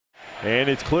And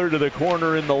it's clear to the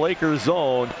corner in the Lakers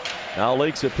zone. Now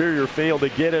Lake Superior failed to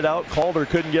get it out. Calder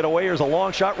couldn't get away. Here's a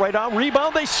long shot right on.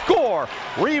 Rebound, they score.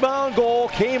 Rebound goal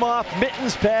came off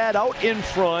Mitten's pad out in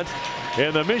front.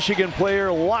 And the Michigan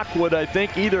player, Lockwood, I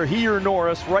think, either he or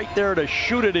Norris, right there to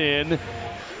shoot it in.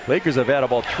 Lakers have had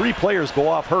about 3 players go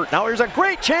off hurt. Now here's a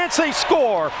great chance, they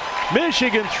score.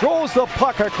 Michigan throws the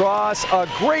puck across. A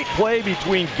great play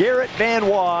between Garrett Van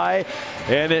Wy,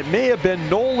 and it may have been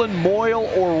Nolan Moyle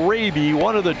or Raby,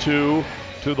 one of the two,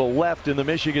 to the left in the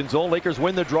Michigan zone. Lakers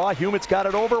win the draw. Humett's got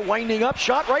it over, winding up,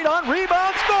 shot right on,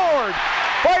 rebound, scored.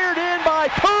 Fired in by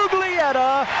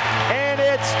Puglietta, and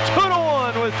it's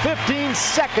 2-1 with 15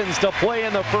 seconds to play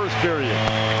in the first period.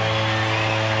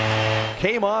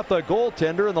 Came off the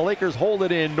goaltender, and the Lakers hold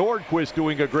it in. Nordquist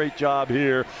doing a great job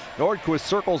here. Nordquist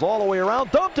circles all the way around,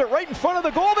 dumped it right in front of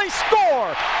the goal. They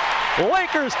score!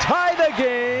 Lakers tie the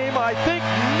game. I think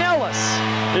Nellis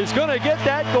is going to get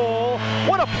that goal.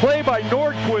 What a play by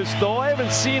Nordquist, though. I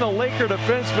haven't seen a Laker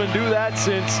defenseman do that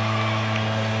since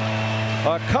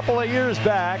a couple of years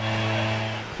back.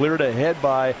 Cleared ahead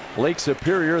by Lake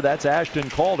Superior. That's Ashton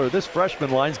Calder. This freshman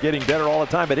line's getting better all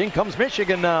the time, but in comes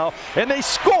Michigan now, and they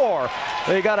score.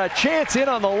 They got a chance in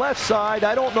on the left side.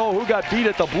 I don't know who got beat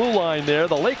at the blue line there.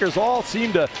 The Lakers all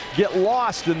seem to get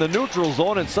lost in the neutral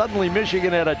zone, and suddenly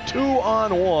Michigan had a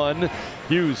 2-on-1.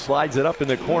 Hughes slides it up in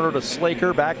the corner to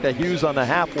Slaker. Back to Hughes on the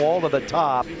half wall to the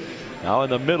top. Now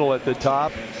in the middle at the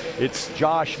top, it's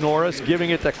Josh Norris giving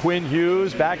it to Quinn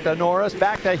Hughes. Back to Norris,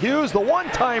 back to Hughes. The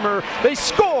one-timer, they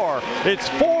score. It's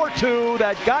 4-2.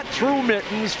 That got through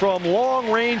Mittens from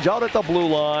long range out at the blue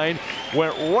line.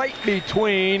 Went right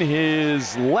between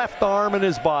his left arm and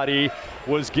his body.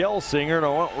 Was Gelsinger, and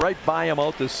I went right by him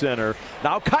out the center.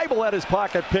 Now Keibel had his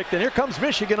pocket picked, and here comes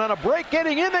Michigan on a break.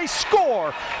 Getting in, they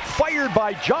score. Fired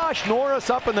by Josh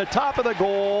Norris up in the top of the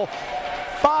goal.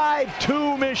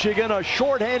 5-2 Michigan, a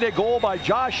shorthanded goal by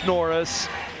Josh Norris.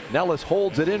 Nellis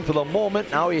holds it in for the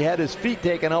moment. Now he had his feet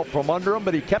taken out from under him,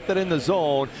 but he kept it in the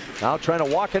zone. Now trying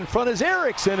to walk in front is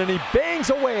Erickson, and he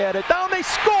bangs away at it. Down, they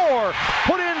score!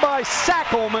 Put in by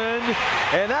Sackelman,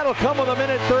 and that'll come with a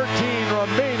minute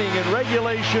 13 remaining in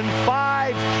regulation.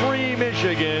 5-3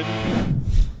 Michigan.